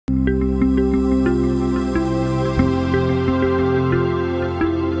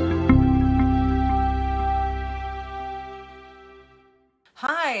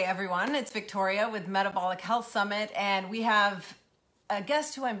it's Victoria with Metabolic Health Summit, and we have a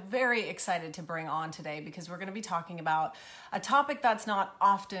guest who I'm very excited to bring on today because we're going to be talking about a topic that's not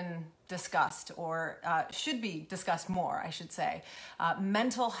often discussed, or should be discussed more, I should say,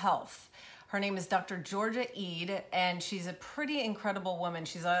 mental health. Her name is Dr. Georgia Ede, and she's a pretty incredible woman.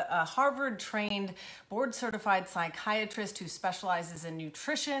 She's a Harvard-trained, board-certified psychiatrist who specializes in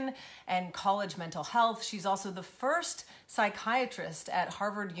nutrition and college mental health. She's also the first psychiatrist at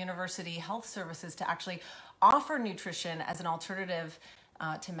Harvard University Health Services to actually offer nutrition as an alternative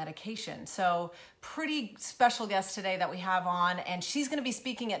to medication. So pretty special guest today that we have on, and she's going to be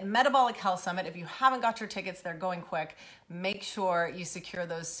speaking at Metabolic Health Summit. If you haven't got your tickets, they're going quick. Make sure you secure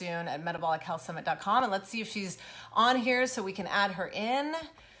those soon at metabolichealthsummit.com, and let's see if she's on here so we can add her in.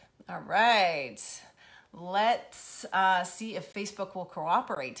 All right. Let's see if Facebook will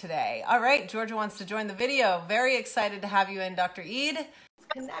cooperate today. All right, Georgia wants to join the video. Very excited to have you in, Dr. Ede.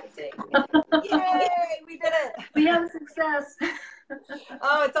 Connecting. Yay, we did it. We have success.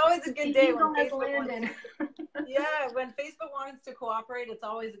 Oh, it's always a good day when has Facebook landed. when Facebook wants to cooperate, it's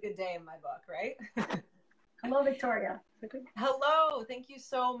always a good day in my book, right? Hello, Victoria. Hello. Thank you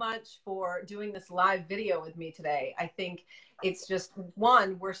so much for doing this live video with me today. I think it's just,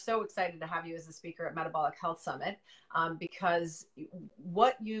 one, we're so excited to have you as a speaker at Metabolic Health Summit because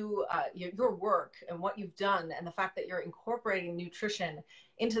what your work and what you've done and the fact that you're incorporating nutrition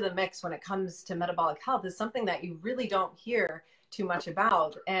into the mix when it comes to metabolic health is something that you really don't hear too much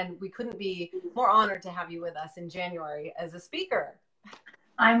about. And we couldn't be more honored to have you with us in January as a speaker.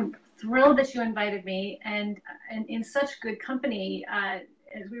 I'm thrilled that you invited me, and in such good company. As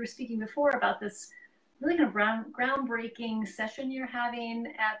we were speaking before about this really kind of groundbreaking session you're having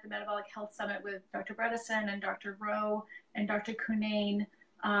at the Metabolic Health Summit with Dr. Bredesen and Dr. Rowe and Dr. Cunane.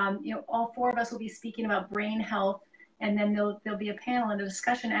 All four of us will be speaking about brain health, and then there'll be a panel and a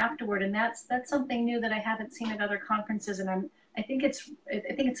discussion afterward. And that's something new that I haven't seen at other conferences, and I think it's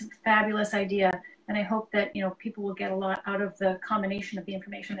a fabulous idea. And I hope that, people will get a lot out of the combination of the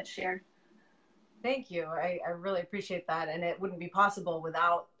information that's shared. Thank you. I really appreciate that. And it wouldn't be possible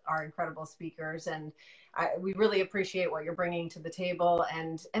without our incredible speakers. And we really appreciate what you're bringing to the table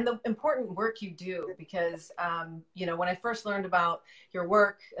and the important work you do, because, when I first learned about your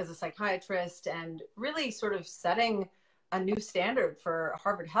work as a psychiatrist and really sort of setting a new standard for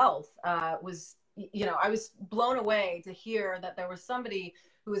Harvard Health I was blown away to hear that there was somebody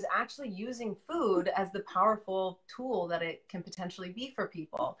who is actually using food as the powerful tool that it can potentially be for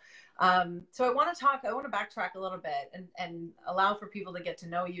people. So I want to backtrack a little bit and allow for people to get to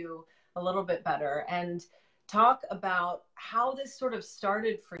know you a little bit better and talk about how this sort of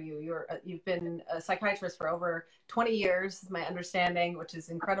started for you. You've been a psychiatrist for over 20 years, is my understanding, which is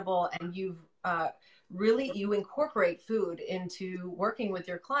incredible. And you incorporate food into working with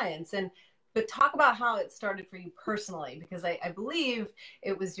your clients. But talk about how it started for you personally, because I believe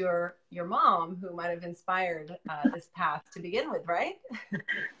it was your mom who might have inspired this path to begin with, right?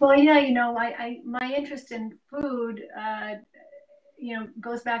 Well, yeah, my interest in food,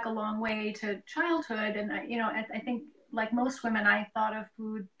 goes back a long way to childhood. And, I think like most women, I thought of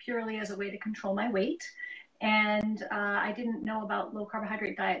food purely as a way to control my weight. And I didn't know about low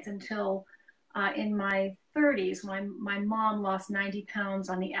carbohydrate diets until in my 30s, when my mom lost 90 pounds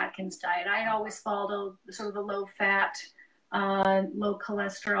on the Atkins diet. I had always followed sort of the low fat, low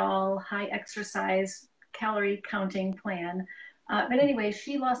cholesterol, high exercise, calorie counting plan. But anyway,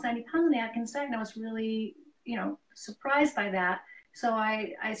 she lost 90 pounds on the Atkins diet, and I was really, surprised by that. So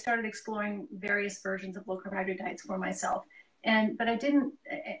I started exploring various versions of low carbohydrate diets for myself. But I didn't,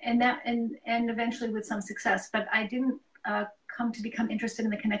 and eventually with some success, but I didn't come to become interested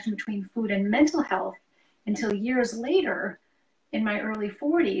in the connection between food and mental health until years later in my early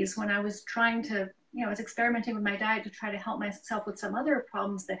 40s, when I was trying to, I was experimenting with my diet to try to help myself with some other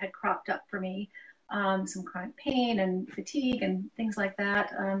problems that had cropped up for me, some chronic pain and fatigue and things like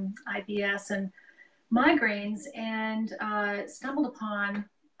that, IBS and migraines, and stumbled upon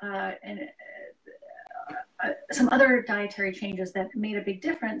some other dietary changes that made a big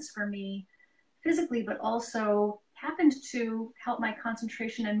difference for me physically, but also happened to help my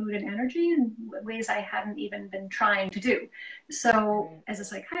concentration and mood and energy in ways I hadn't even been trying to do. So as a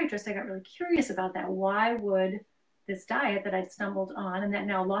psychiatrist, I got really curious about that. Why would this diet that I'd stumbled on, and that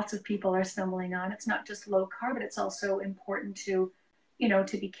now lots of people are stumbling on, it's not just low carb, but it's also important to,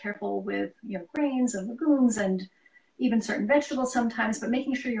 to be careful with, grains and legumes and even certain vegetables sometimes, but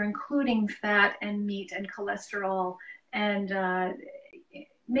making sure you're including fat and meat and cholesterol and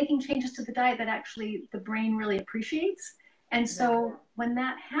making changes to the diet that actually the brain really appreciates. And so when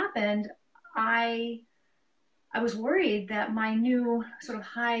that happened, I I was worried that my new sort of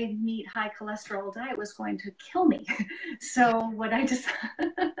high meat, high cholesterol diet was going to kill me. So what I just,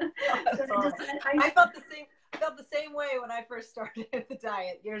 That's horrible. I felt the same. I felt the same way when I first started the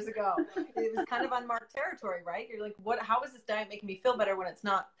diet years ago. It was kind of unmarked territory, right? You're like, what? How is this diet making me feel better when it's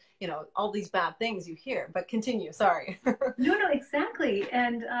not, you know, all these bad things you hear? But continue. Sorry. No, exactly.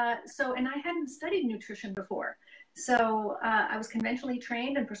 And and I hadn't studied nutrition before. So I was conventionally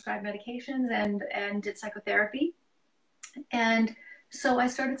trained and prescribed medications and did psychotherapy. And so I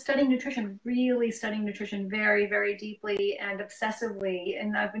started studying nutrition, really studying nutrition very, very deeply and obsessively.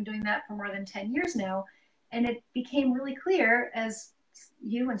 And I've been doing that for more than 10 years now. And it became really clear, as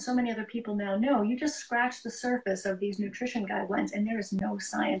you and so many other people now know, you just scratch the surface of these nutrition guidelines and there is no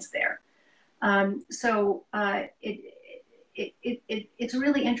science there. It's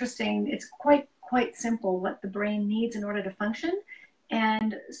really interesting. It's quite simple what the brain needs in order to function.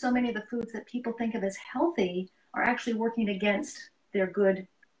 And so many of the foods that people think of as healthy are actually working against their good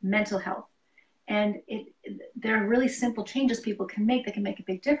mental health. And there are really simple changes people can make that can make a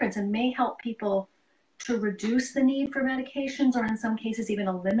big difference and may help people to reduce the need for medications, or in some cases even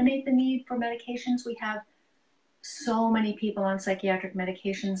eliminate the need for medications. We have so many people on psychiatric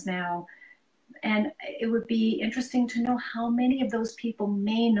medications now, and it would be interesting to know how many of those people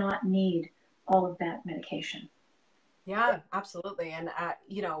may not need all of that medication. Yeah, absolutely. And,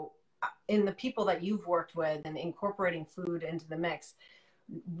 you know, in the people that you've worked with and incorporating food into the mix,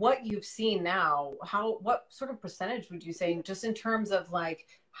 what you've seen now, what sort of percentage would you say, just in terms of like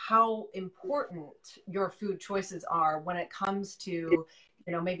how important your food choices are when it comes to, you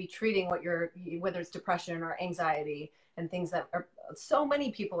know, maybe treating whether it's depression or anxiety and things that so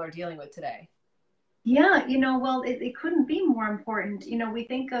many people are dealing with today? Yeah, well, it couldn't be more important. We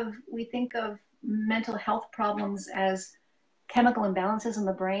think of mental health problems as chemical imbalances in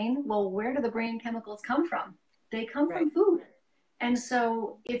the brain. Well, where do the brain chemicals come from? They come Right. from food. And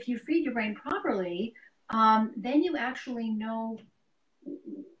so if you feed your brain properly, then you actually know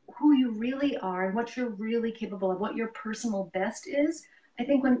who you really are and what you're really capable of, what your personal best is. I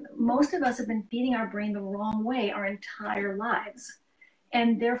think when most of us have been feeding our brain the wrong way our entire lives.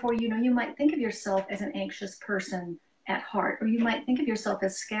 And therefore, you might think of yourself as an anxious person at heart, or you might think of yourself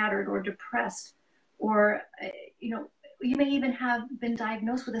as scattered or depressed, or, you may even have been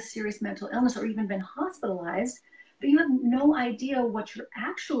diagnosed with a serious mental illness or even been hospitalized, but you have no idea what you're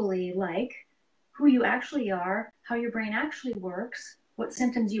actually like, who you actually are, how your brain actually works, what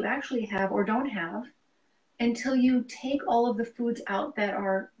symptoms you actually have or don't have, until you take all of the foods out that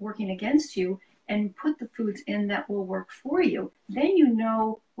are working against you and put the foods in that will work for you. Then you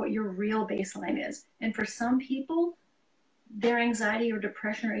know what your real baseline is. And for some people, their anxiety or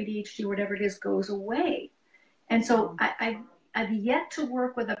depression or ADHD or whatever it is goes away. And so I've yet to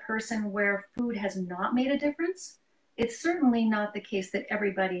work with a person where food has not made a difference. It's certainly not the case that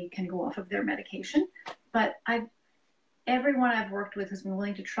everybody can go off of their medication, but everyone I've worked with has been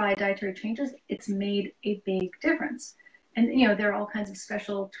willing to try dietary changes. It's made a big difference. And, there are all kinds of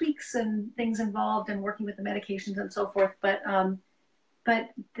special tweaks and things involved in working with the medications and so forth. But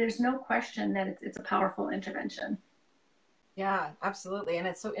there's no question that it's a powerful intervention. Yeah, absolutely. And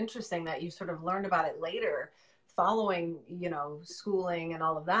it's so interesting that you sort of learned about it later, following, schooling and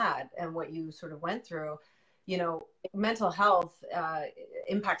all of that, and what you sort of went through. Mental health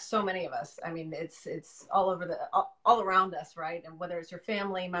impacts so many of us. I mean, it's all around us, right? And whether it's your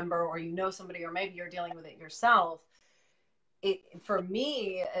family member or somebody, or maybe you're dealing with it yourself. For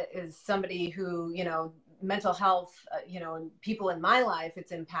me, is somebody who, mental health, and people in my life,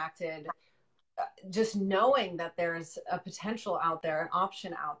 it's impacted. Just knowing that there's a potential out there, an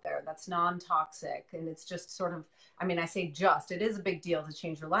option out there that's non-toxic, and it's just sort of, I mean, I say it is a big deal to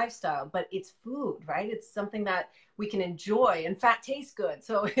change your lifestyle, but it's food, right? It's something that we can enjoy, and fat tastes good.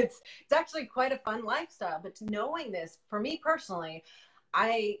 So it's actually quite a fun lifestyle. But knowing this, for me personally,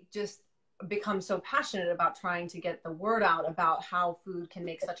 I just become so passionate about trying to get the word out about how food can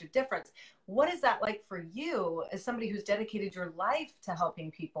make such a difference. What is that like for you as somebody who's dedicated your life to helping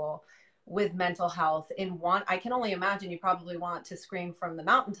people with mental health? I can only imagine you probably want to scream from the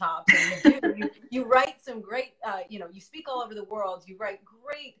mountaintops, and you write some great, you speak all over the world, you write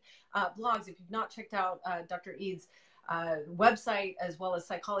great blogs. If you've not checked out Dr. Eads' website, as well as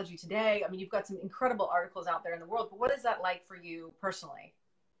Psychology Today, I mean, you've got some incredible articles out there in the world. But what is that like for you personally?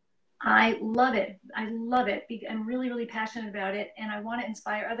 I love it. I love it. I'm really, really passionate about it. And I want to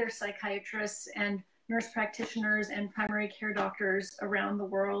inspire other psychiatrists and nurse practitioners and primary care doctors around the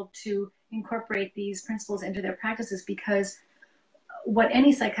world to incorporate these principles into their practices, because what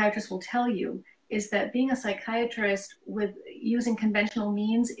any psychiatrist will tell you is that being a psychiatrist with using conventional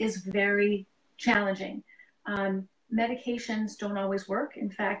means is very challenging. Medications don't always work. In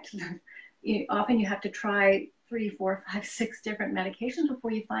fact, often you have to try 3, 4, 5, 6 different medications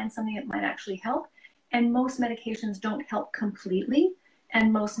before you find something that might actually help. And most medications don't help completely,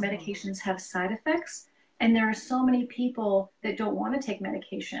 and most medications have side effects. And there are so many people that don't want to take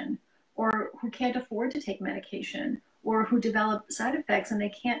medication, or who can't afford to take medication, or who develop side effects and they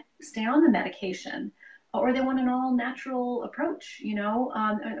can't stay on the medication, or they want an all natural approach,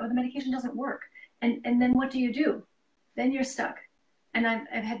 or the medication doesn't work. And then what do? Then you're stuck. And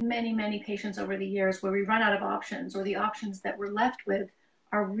I've had many, many patients over the years where we run out of options, or the options that we're left with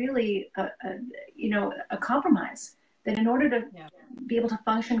are really a compromise. That in order to be able to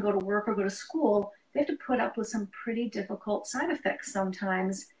function, go to work, or go to school, they have to put up with some pretty difficult side effects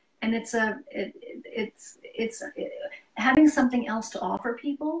sometimes. And it's having something else to offer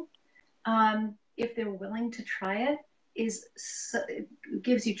people, if they're willing to try it, it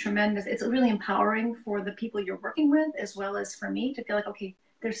gives you tremendous. It's really empowering for the people you're working with, as well as for me to feel like, okay,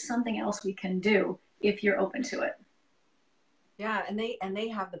 there's something else we can do if you're open to it. Yeah, and they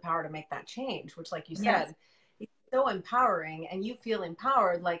have the power to make that change, which, like you said, it's so empowering, and you feel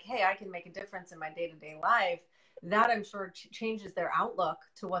empowered, like, hey, I can make a difference in my day-to-day life. That, I'm sure, changes their outlook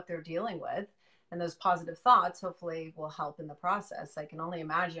to what they're dealing with, and those positive thoughts hopefully will help in the process. I can only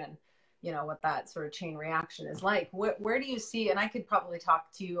imagine, what that sort of chain reaction is like. Where do you see, and I could probably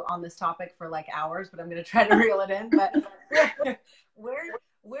talk to you on this topic for like hours, but I'm going to try to reel it in. But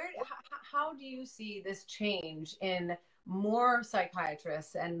how do you see this change in more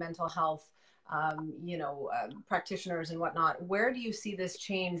psychiatrists and mental health, practitioners and whatnot? Where do you see this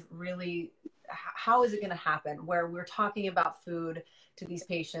change really? How is it going to happen, where we're talking about food to these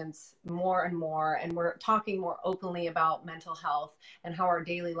patients more and more, and we're talking more openly about mental health and how our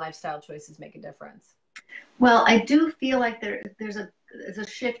daily lifestyle choices make a difference? Well, I do feel like there's a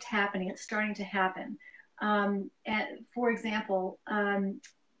shift happening. It's starting to happen. And for example,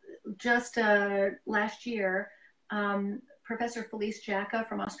 just last year, Professor Felice Jacka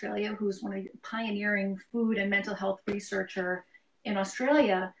from Australia, who's one of the pioneering food and mental health researcher in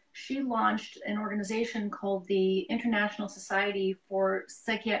Australia, she launched an organization called the International Society for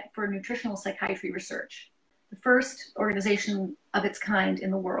Nutritional Psychiatry Research, the first organization of its kind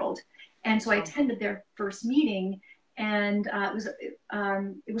in the world. And so I attended their first meeting, and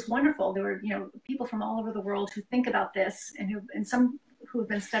it was wonderful. There were people from all over the world who think about this, and some who have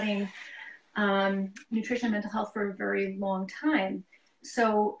been studying nutrition and mental health for a very long time.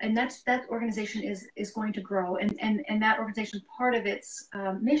 So, and that organization is going to grow, and that organization, part of its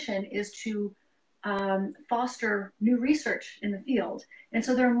mission is to foster new research in the field. And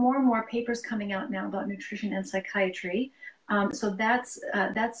so there are more and more papers coming out now about nutrition and psychiatry. So that's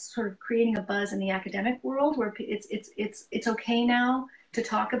sort of creating a buzz in the academic world, where it's okay now to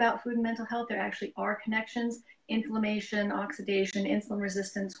talk about food and mental health. There actually are connections: inflammation, oxidation, insulin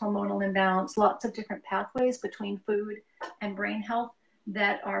resistance, hormonal imbalance, lots of different pathways between food and brain health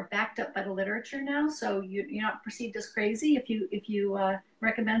that are backed up by the literature now. So you're not perceived as crazy if you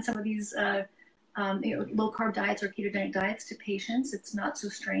recommend some of these low carb diets or ketogenic diets to patients. It's not so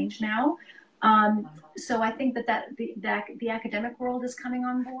strange now. So I think that the academic world is coming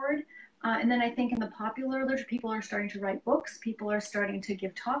on board. And then I think in the popular literature, people are starting to write books. People are starting to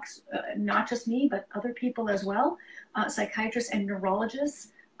give talks, not just me, but other people as well, psychiatrists and neurologists,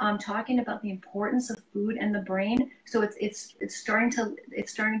 talking about the importance of food and the brain. So it's starting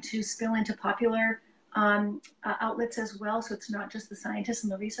to spill into popular outlets as well. So it's not just the scientists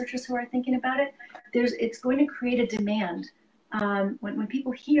and the researchers who are thinking about it. It's going to create a demand. When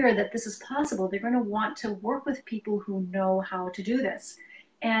people hear that this is possible, they're going to want to work with people who know how to do this.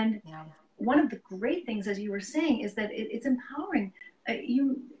 And one of the great things, as you were saying, is that it's empowering.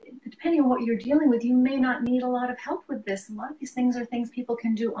 Depending on what you're dealing with, you may not need a lot of help with this. A lot of these things are things people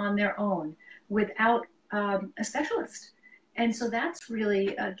can do on their own without a specialist. And so that's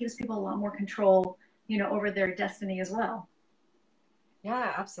really gives people a lot more control, over their destiny as well.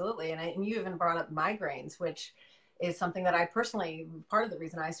 Yeah, absolutely. And you even brought up migraines, which is something that I personally, part of the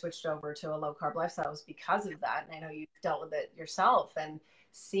reason I switched over to a low carb lifestyle was because of that. And I know you've dealt with it yourself, and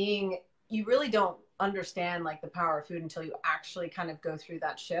you really don't understand like the power of food until you actually kind of go through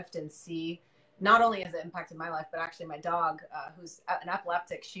that shift and see, not only has it impacted my life, but actually my dog, who's an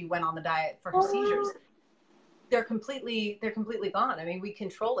epileptic, she went on the diet for her seizures. They're completely gone. I mean, we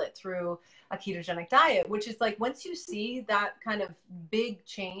control it through a ketogenic diet, which is like, once you see that kind of big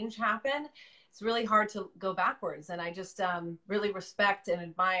change happen, it's really hard to go backwards. And I just really respect and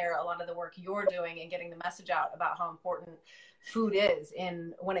admire a lot of the work you're doing and getting the message out about how important food is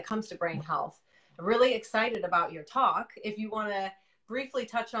when it comes to brain health. I'm really excited about your talk. If you want to briefly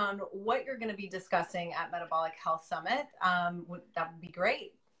touch on what you're going to be discussing at Metabolic Health Summit, that would be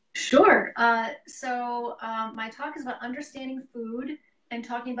great. Sure. My talk is about understanding food and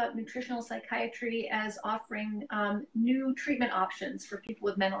talking about nutritional psychiatry as offering new treatment options for people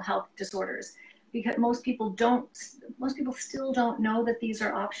with mental health disorders. Because most people still don't know that these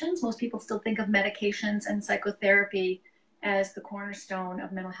are options. Most people still think of medications and psychotherapy as the cornerstone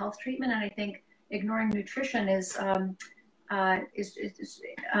of mental health treatment. And I think ignoring nutrition is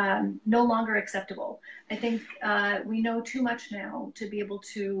no longer acceptable. I think we know too much now to be able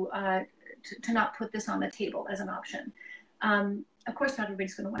to not put this on the table as an option. Of course, not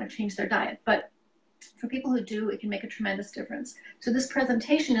everybody's going to want to change their diet, but for people who do, it can make a tremendous difference. So this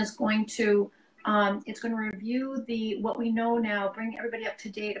presentation is going to review what we know now, bring everybody up to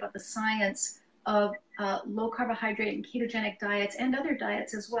date about the science of low carbohydrate and ketogenic diets and other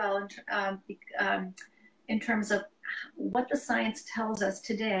diets as well, in terms of what the science tells us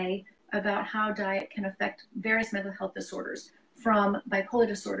today about how diet can affect various mental health disorders, from bipolar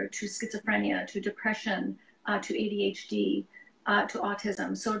disorder to schizophrenia to depression to ADHD to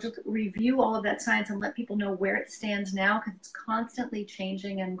autism. So just review all of that science and let people know where it stands now, because it's constantly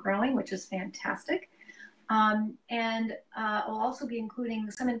changing and growing, which is fantastic. We'll also be including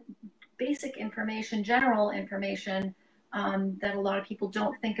some basic information, general information that a lot of people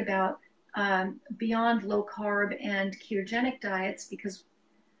don't think about beyond low carb and ketogenic diets, because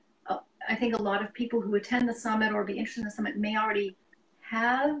I think a lot of people who attend the summit or be interested in the summit may already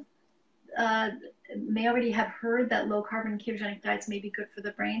have heard that low carb and ketogenic diets may be good for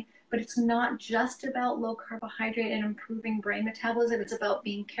the brain. But it's not just about low carbohydrate and improving brain metabolism. It's about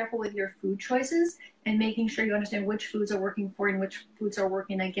being careful with your food choices and making sure you understand which foods are working for you and which foods are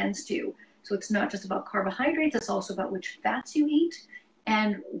working against you. So it's not just about carbohydrates, it's also about which fats you eat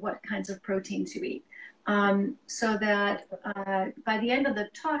and what kinds of proteins you eat. So that by the end of the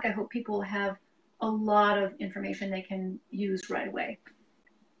talk, I hope people have a lot of information they can use right away.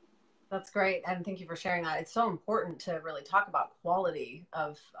 That's great. And thank you for sharing that. It's so important to really talk about quality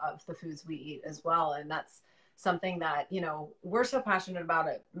of the foods we eat as well. And that's something that, we're so passionate about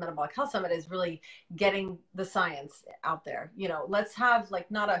at Metabolic Health Summit, is really getting the science out there. Let's have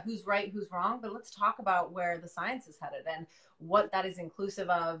not a who's right, who's wrong, but let's talk about where the science is headed and what that is inclusive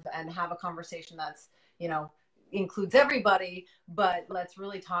of, and have a conversation that's, includes everybody, but let's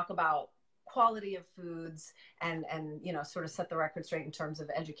really talk about quality of foods and sort of set the record straight in terms of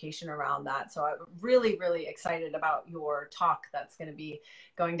education around that. So I'm really, really excited about your talk that's going to be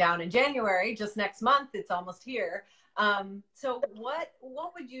going down in January, just next month. It's almost here. So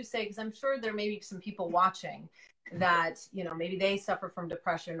what would you say, because I'm sure there may be some people watching that, maybe they suffer from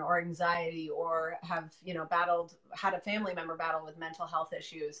depression or anxiety, or have, had a family member battle with mental health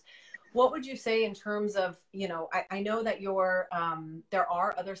issues. What would you say in terms of, I know that there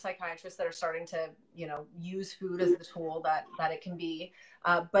are other psychiatrists that are starting to, use food as the tool that it can be,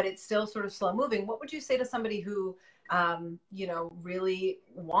 but it's still sort of slow moving. What would you say to somebody who, really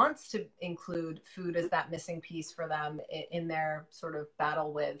wants to include food as that missing piece for them in their sort of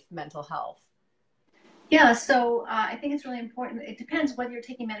battle with mental health? Yeah, so I think it's really important. It depends whether you're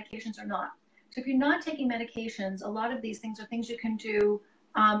taking medications or not. So if you're not taking medications, a lot of these things are things you can do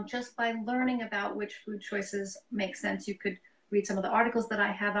just by learning about which food choices make sense. You could read some of the articles that I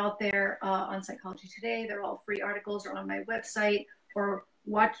have out there on Psychology Today. They're all free articles, or on my website, or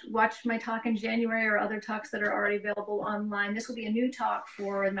watch my talk in January, or other talks that are already available online. This will be a new talk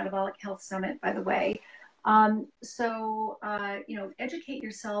for the Metabolic Health Summit, by the way. Educate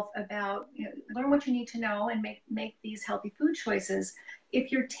yourself about, learn what you need to know and make these healthy food choices. If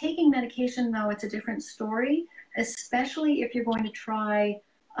you're taking medication, though, it's a different story, especially if you're going to try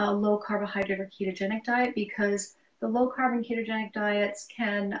a low carbohydrate or ketogenic diet, because the low carb and ketogenic diets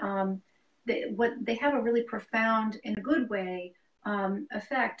can, they have a really profound, in a good way,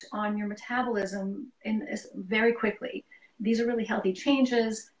 effect on your metabolism very quickly. These are really healthy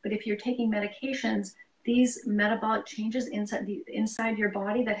changes, but if you're taking medications, these metabolic changes inside your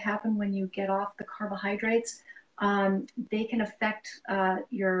body that happen when you get off the carbohydrates, they can affect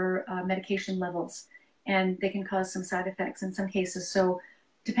your medication levels, and they can cause some side effects in some cases. So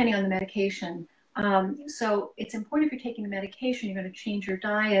depending on the medication. So it's important, if you're taking the medication, you're going to change your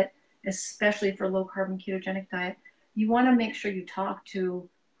diet, especially for low carb and ketogenic diet. You want to make sure you talk to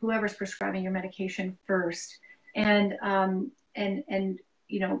whoever's prescribing your medication first. And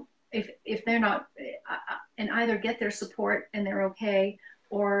if they're not, and either get their support and they're okay,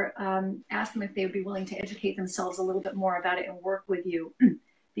 or ask them if they would be willing to educate themselves a little bit more about it and work with you,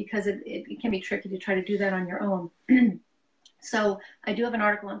 because it can be tricky to try to do that on your own. So I do have an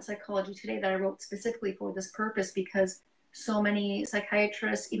article on Psychology Today that I wrote specifically for this purpose, because so many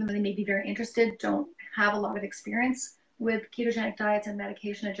psychiatrists, even though they may be very interested, don't have a lot of experience with ketogenic diets and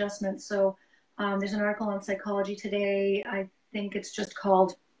medication adjustments. So there's an article on Psychology Today. I think it's just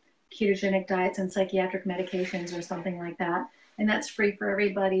called Ketogenic Diets and Psychiatric Medications or something like that. And that's free for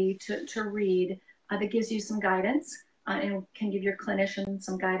everybody to read. That gives you some guidance and can give your clinician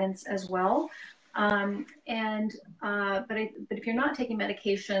some guidance as well. But if you're not taking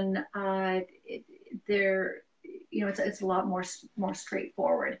medication, it's a lot more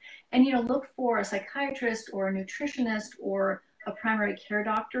straightforward. And look for a psychiatrist or a nutritionist or a primary care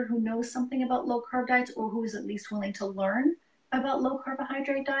doctor who knows something about low carb diets, or who is at least willing to learn about low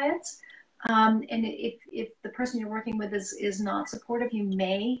carbohydrate diets. And if the person you're working with is not supportive, you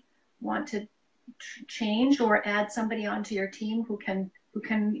may want to change or add somebody onto your team who can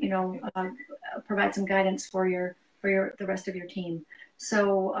provide some guidance for the rest of your team.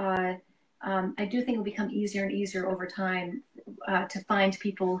 So I do think it will become easier and easier over time to find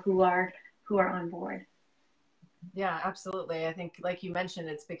people who are on board. Yeah, absolutely. I think, like you mentioned,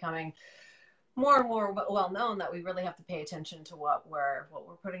 it's becoming more and more well known that we really have to pay attention to what we're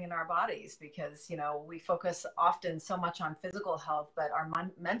putting in our bodies, because we focus often so much on physical health, but our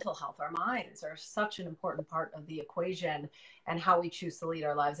mental health, our minds, are such an important part of the equation, and how we choose to lead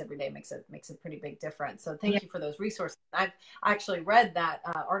our lives every day makes a pretty big difference. So thank you for those resources. I've actually read that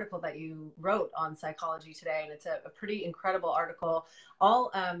article that you wrote on Psychology Today, and it's a pretty incredible article.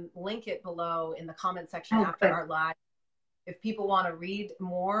 I'll link it below in the comment section after our live. If people want to read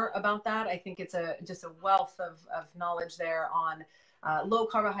more about that, I think it's just a wealth of knowledge there on low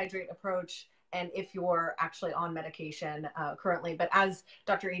carbohydrate approach, and if you're actually on medication currently. But as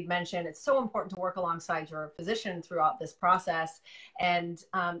Dr. Eid mentioned, it's so important to work alongside your physician throughout this process, and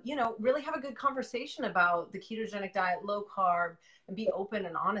really have a good conversation about the ketogenic diet, low carb, and be open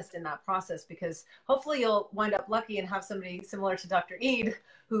and honest in that process, because hopefully you'll wind up lucky and have somebody similar to Dr. Eid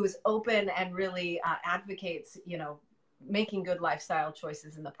who's open and really advocates, making good lifestyle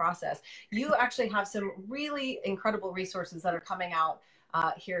choices in the process. You actually have some really incredible resources that are coming out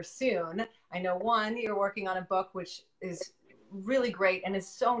here soon. I know you're working on a book, which is really great and is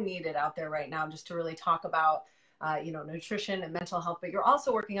so needed out there right now, just to really talk about nutrition and mental health. But you're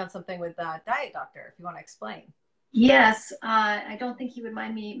also working on something with Diet Doctor, if you want to explain. Yes, I don't think you would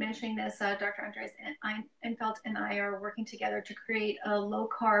mind me mentioning this. Dr. Andres Enfelt and I are working together to create a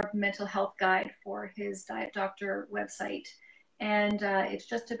low-carb mental health guide for his Diet Doctor website. And it's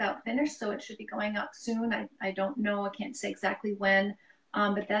just about finished, so it should be going up soon. I don't know, I can't say exactly when,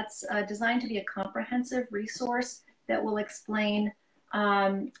 but that's designed to be a comprehensive resource that will explain,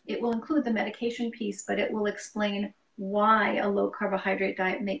 it will include the medication piece, but it will explain why a low-carbohydrate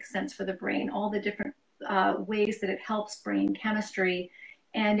diet makes sense for the brain, all the different ways that it helps brain chemistry.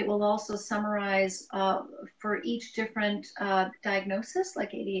 And it will also summarize for each different diagnosis,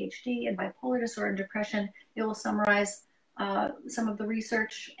 like ADHD and bipolar disorder and depression. It will summarize some of the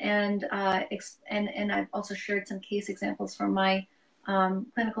research, and I've also shared some case examples from my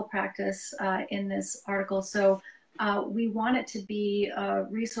clinical practice in this article. So we want it to be a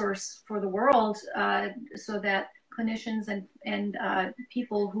resource for the world, so that clinicians and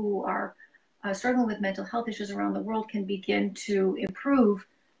people who are struggling with mental health issues around the world can begin to improve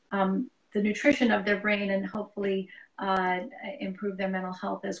the nutrition of their brain, and hopefully improve their mental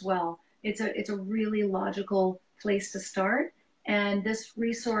health as well. It's a really logical place to start. And this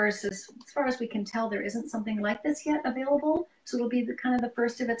resource is, as far as we can tell, there isn't something like this yet available. So it'll be kind of the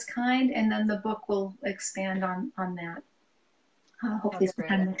first of its kind, and then the book will expand on that. Hopefully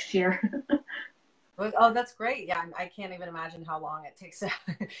sometime next year. Oh, that's great. Yeah, I can't even imagine how long it takes to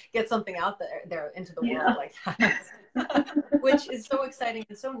get something out there into the world like that, which is so exciting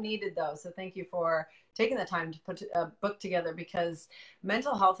and so needed, though. So thank you for taking the time to put a book together, because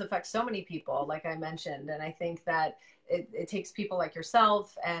mental health affects so many people, like I mentioned. And I think that it takes people like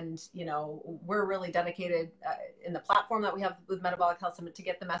yourself, and we're really dedicated in the platform that we have with Metabolic Health Summit to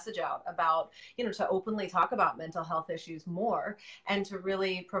get the message out about, to openly talk about mental health issues more, and to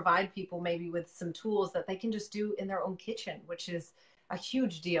really provide people maybe with some tools that they can just do in their own kitchen, which is a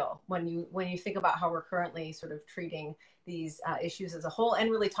huge deal when you think about how we're currently sort of treating these issues as a whole,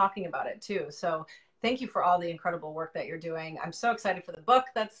 and really talking about it too. So thank you for all the incredible work that you're doing. I'm so excited for the book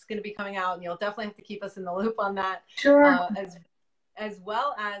that's going to be coming out, and you'll definitely have to keep us in the loop on that. Sure. As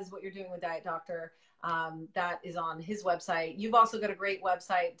well as what you're doing with Diet Doctor, that is on his website. You've also got a great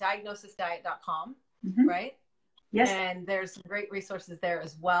website, diagnosisdiet.com, right? Yes. And there's some great resources there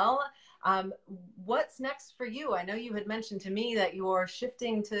as well. What's next for you? I know you had mentioned to me that you're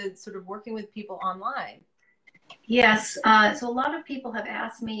shifting to sort of working with people online. Yes. So a lot of people have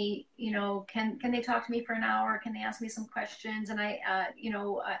asked me, can they talk to me for an hour? Can they ask me some questions? And I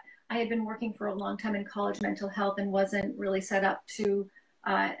had been working for a long time in college mental health and wasn't really set up to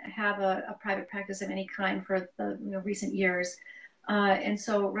have a private practice of any kind for the recent years. And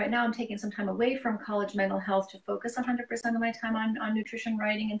so right now I'm taking some time away from college mental health to focus 100% of my time on nutrition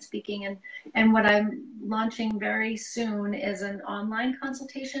writing and speaking. And what I'm launching very soon is an online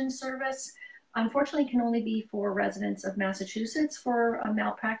consultation service. Unfortunately, can only be for residents of Massachusetts for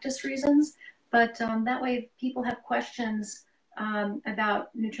malpractice reasons. But that way, if people have questions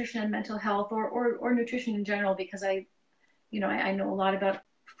about nutrition and mental health, or nutrition in general, because I know a lot about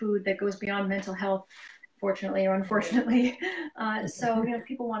food that goes beyond mental health, fortunately or unfortunately. So if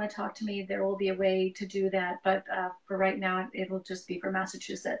people want to talk to me, there will be a way to do that. But for right now, it'll just be for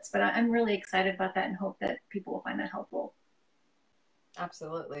Massachusetts. But I'm really excited about that and hope that people will find that helpful.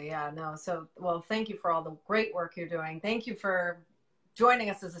 Absolutely. Yeah, no. So, well, thank you for all the great work you're doing. Thank you for joining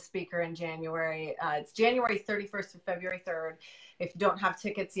us as a speaker in January. It's January 31st to February 3rd. If you don't have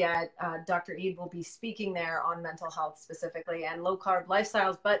tickets yet, Dr. Eid will be speaking there on mental health specifically and low carb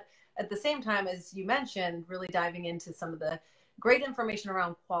lifestyles. But at the same time, as you mentioned, really diving into some of the great information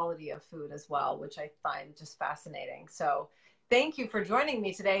around quality of food as well, which I find just fascinating. So thank you for joining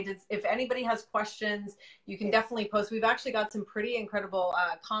me today. If anybody has questions, you can definitely post. We've actually got some pretty incredible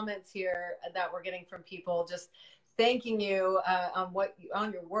comments here that we're getting from people just thanking you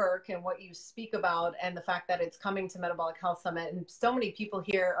on your work and what you speak about, and the fact that it's coming to Metabolic Health Summit. And so many people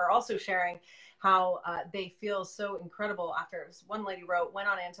here are also sharing how they feel so incredible after. One lady wrote, went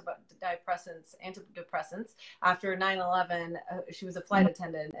on antidepressants after 9/11. She was a flight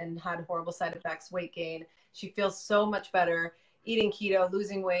attendant and had horrible side effects, weight gain. She feels so much better eating keto,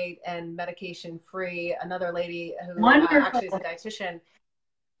 losing weight, and medication free. Another lady who actually is a dietitian.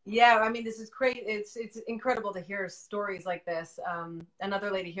 Yeah, I mean, this is great. It's incredible to hear stories like this.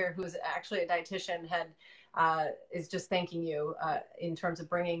 Another lady here who is actually a dietitian is just thanking you in terms of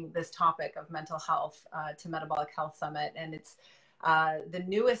bringing this topic of mental health to Metabolic Health Summit. And it's the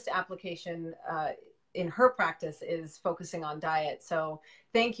newest application in her practice is focusing on diet. So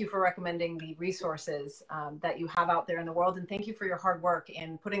thank you for recommending the resources that you have out there in the world. And thank you for your hard work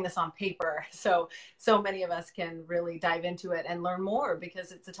in putting this on paper. So many of us can really dive into it and learn more,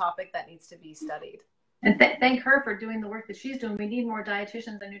 because it's a topic that needs to be studied. And thank her for doing the work that she's doing. We need more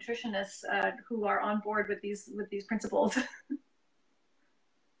dietitians and nutritionists who are on board with these principles.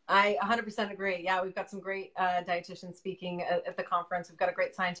 I 100% agree. Yeah, we've got some great dietitians speaking at the conference. We've got a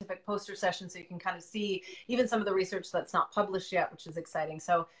great scientific poster session, so you can kind of see even some of the research that's not published yet, which is exciting.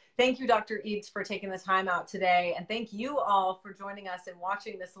 So thank you, Dr. Eads, for taking the time out today. And thank you all for joining us and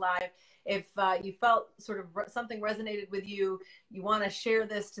watching this live. If you felt sort of something resonated with you, you want to share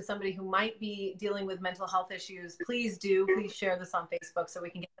this to somebody who might be dealing with mental health issues, please do. Please share this on Facebook so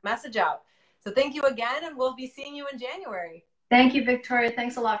we can get the message out. So thank you again, and we'll be seeing you in January. Thank you, Victoria.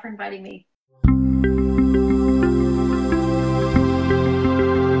 Thanks a lot for inviting me.